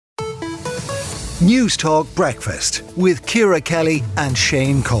News Talk Breakfast with Ciara Kelly and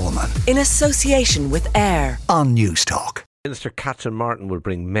Shane Coleman. In association with AIR On News Talk. Minister Catherine Martin will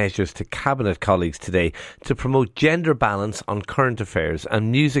bring measures to Cabinet colleagues today to promote gender balance on current affairs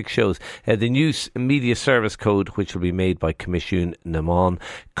and music shows. The News Media Service Code, which will be made by Commission Naman,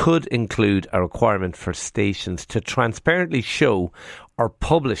 could include a requirement for stations to transparently show or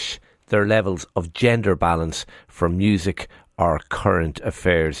publish their levels of gender balance for music or current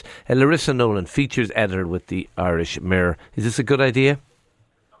affairs. Larissa Nolan, features editor with the Irish Mirror. Is this a good idea?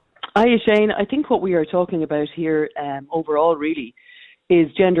 Hiya, Shane. I think what we are talking about here overall really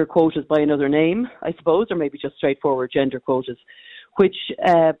is gender quotas by another name, I suppose, or maybe just straightforward gender quotas, which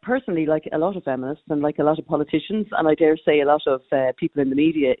personally, like a lot of feminists and like a lot of politicians, and I dare say a lot of people in the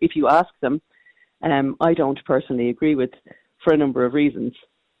media, if you ask them, I don't personally agree with for a number of reasons.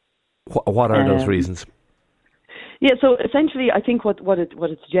 What are those reasons? Yeah, so essentially I think what it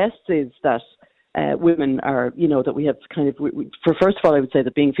suggests is that women are, that we have kind of, for first of all, I would say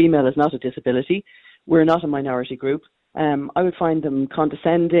that being female is not a disability. We're not a minority group. I would find them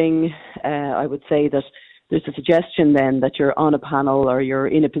condescending. I would say that there's a suggestion then that you're on a panel or you're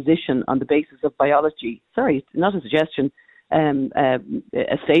in a position on the basis of biology. Sorry, not a suggestion,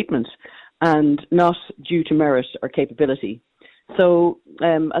 a statement, and not due to merit or capability. So,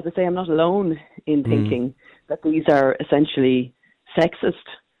 as I say, I'm not alone in thinking that these are essentially sexist.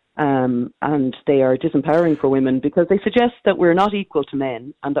 And they are disempowering for women because they suggest that we're not equal to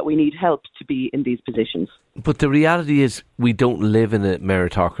men and that we need help to be in these positions. But the reality is we don't live in a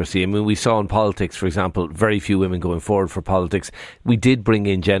meritocracy. I mean, we saw in politics, for example, very few women going forward for politics. We did bring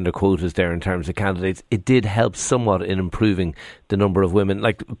in gender quotas there in terms of candidates. It did help somewhat in improving the number of women.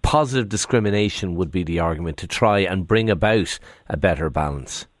 Like, positive discrimination would be the argument to try and bring about a better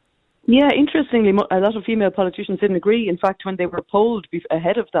balance. Yeah, interestingly, a lot of female politicians didn't agree. In fact, when they were polled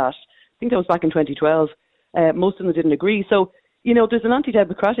ahead of that, I think that was back in 2012, most of them didn't agree. So, there's an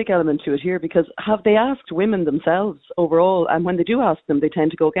anti-democratic element to it here because have they asked women themselves overall? And when they do ask them, they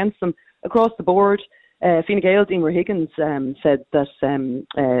tend to go against them across the board. Fine Gael, Emer Higgins said that,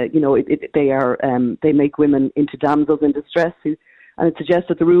 they make women into damsels in distress, and it suggests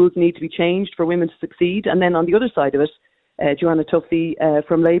that the rules need to be changed for women to succeed. And then on the other side of it, Joanna Tuffy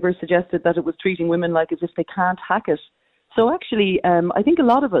from Labour suggested that it was treating women like as if they can't hack it. So actually, I think a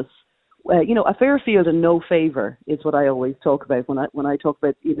lot of us, a fair field and no favour is what I always talk about when I talk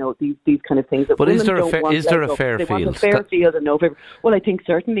about these kind of things. But is there a fair they field? Want a fair field and no favour. Well, I think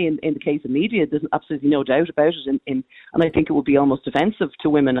certainly in the case of media, there's absolutely no doubt about it. And I think it would be almost offensive to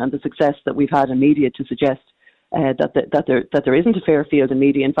women and the success that we've had in media to suggest that there isn't a fair field in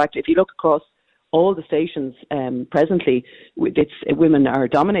media. In fact, if you look across all the stations presently, women are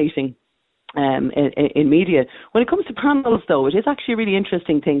dominating in media. When it comes to panels, though, it is actually a really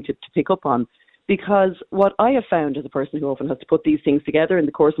interesting thing to pick up on, because what I have found as a person who often has to put these things together in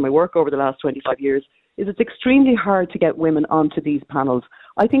the course of my work over the last 25 years is it's extremely hard to get women onto these panels.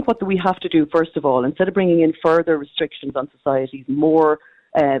 I think what we have to do, first of all, instead of bringing in further restrictions on societies, more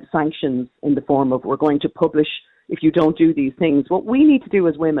sanctions in the form of we're going to publish if you don't do these things, what we need to do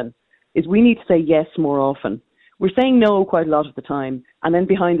as women is we need to say yes more often. We're saying no quite a lot of the time, and then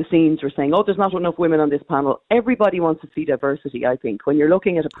behind the scenes we're saying, there's not enough women on this panel. Everybody wants to see diversity, I think. When you're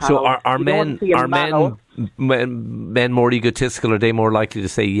looking at a panel... So are men more egotistical? Are they more likely to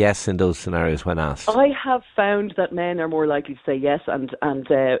say yes in those scenarios when asked? I have found that men are more likely to say yes, and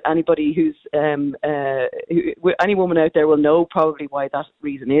anybody who's... any woman out there will know probably why that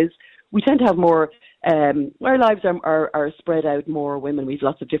reason is. We tend to have more... our lives are spread out more women. We have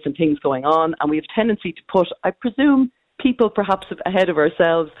lots of different things going on, and we have a tendency to put, I presume, people perhaps ahead of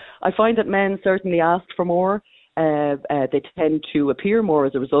ourselves. I find that men certainly ask for more. They tend to appear more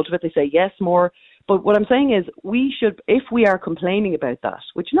as a result of it. They say yes more. But what I'm saying is we should, if we are complaining about that,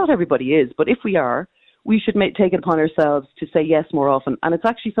 which not everybody is, but if we are, we should take it upon ourselves to say yes more often. And it's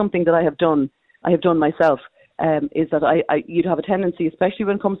actually something that I have done myself, is that you'd have a tendency, especially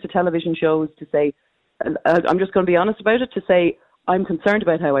when it comes to television shows, to say, I'm just going to be honest about it, to say, I'm concerned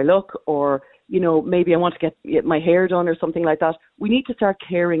about how I look, or, maybe I want to get my hair done or something like that. We need to start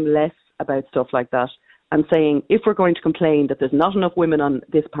caring less about stuff like that and saying, if we're going to complain that there's not enough women on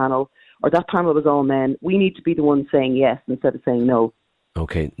this panel, or that panel was all men, we need to be the ones saying yes instead of saying no.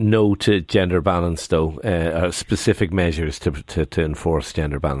 Okay, no to gender balance, though. Specific measures to enforce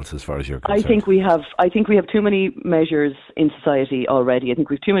gender balance, as far as you're concerned. I think we have too many measures in society already. I think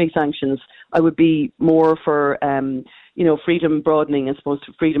we have too many sanctions. I would be more for freedom broadening as opposed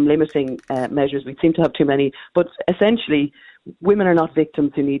to freedom limiting measures. We seem to have too many. But essentially, women are not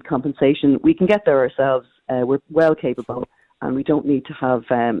victims who need compensation. We can get there ourselves. We're well capable. and we don't need to have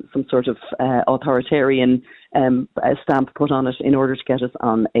some sort of authoritarian stamp put on it in order to get us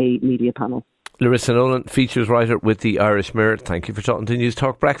on a media panel. Larissa Nolan, features writer with the Irish Mirror. Thank you for talking to News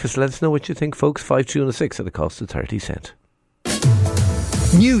Talk Breakfast. Let us know what you think, folks. 5-2-6 at the cost of 30 cents.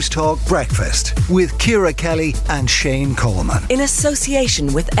 News Talk Breakfast with Ciara Kelly and Shane Coleman. In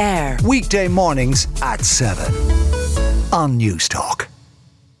association with AIR. Weekday mornings at 7 on News Talk.